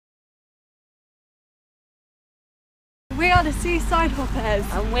We are the Seaside Hoppers.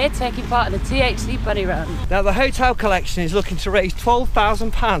 And we're taking part in the THC Bunny Run. Now the hotel collection is looking to raise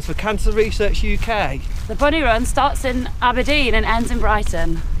 £12,000 for Cancer Research UK. The Bunny Run starts in Aberdeen and ends in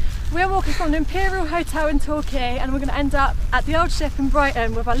Brighton. We're walking from the Imperial Hotel in Torquay and we're going to end up at the Old Ship in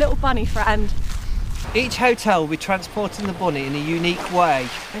Brighton with our little bunny friend. Each hotel will be transporting the bunny in a unique way.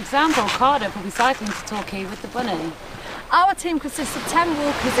 For example, Cardiff will be cycling to Torquay with the bunny. Our team consists of 10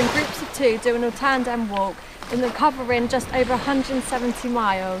 walkers in groups of 2 doing a tandem walk and then covering just over 170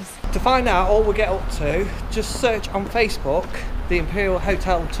 miles. To find out all we get up to, just search on Facebook the Imperial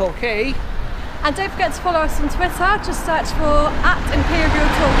Hotel Torquay. And don't forget to follow us on Twitter, just search for @Imperial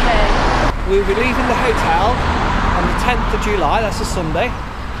Torquay. We'll be leaving the hotel on the 10th of July, that's a Sunday.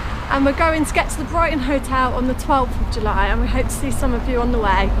 And we're going to get to the Brighton Hotel on the 12th of July and we hope to see some of you on the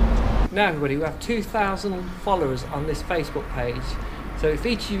way. Now everybody, we have 2,000 followers on this Facebook page. So if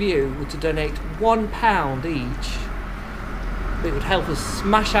each of you were to donate £1 each, it would help us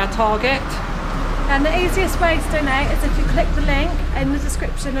smash our target. And the easiest way to donate is if you click the link in the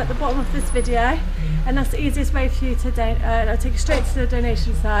description at the bottom of this video, and that's the easiest way for you to donate. It'll take you straight to the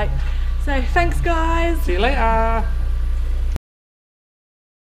donation site. So thanks guys. See you later.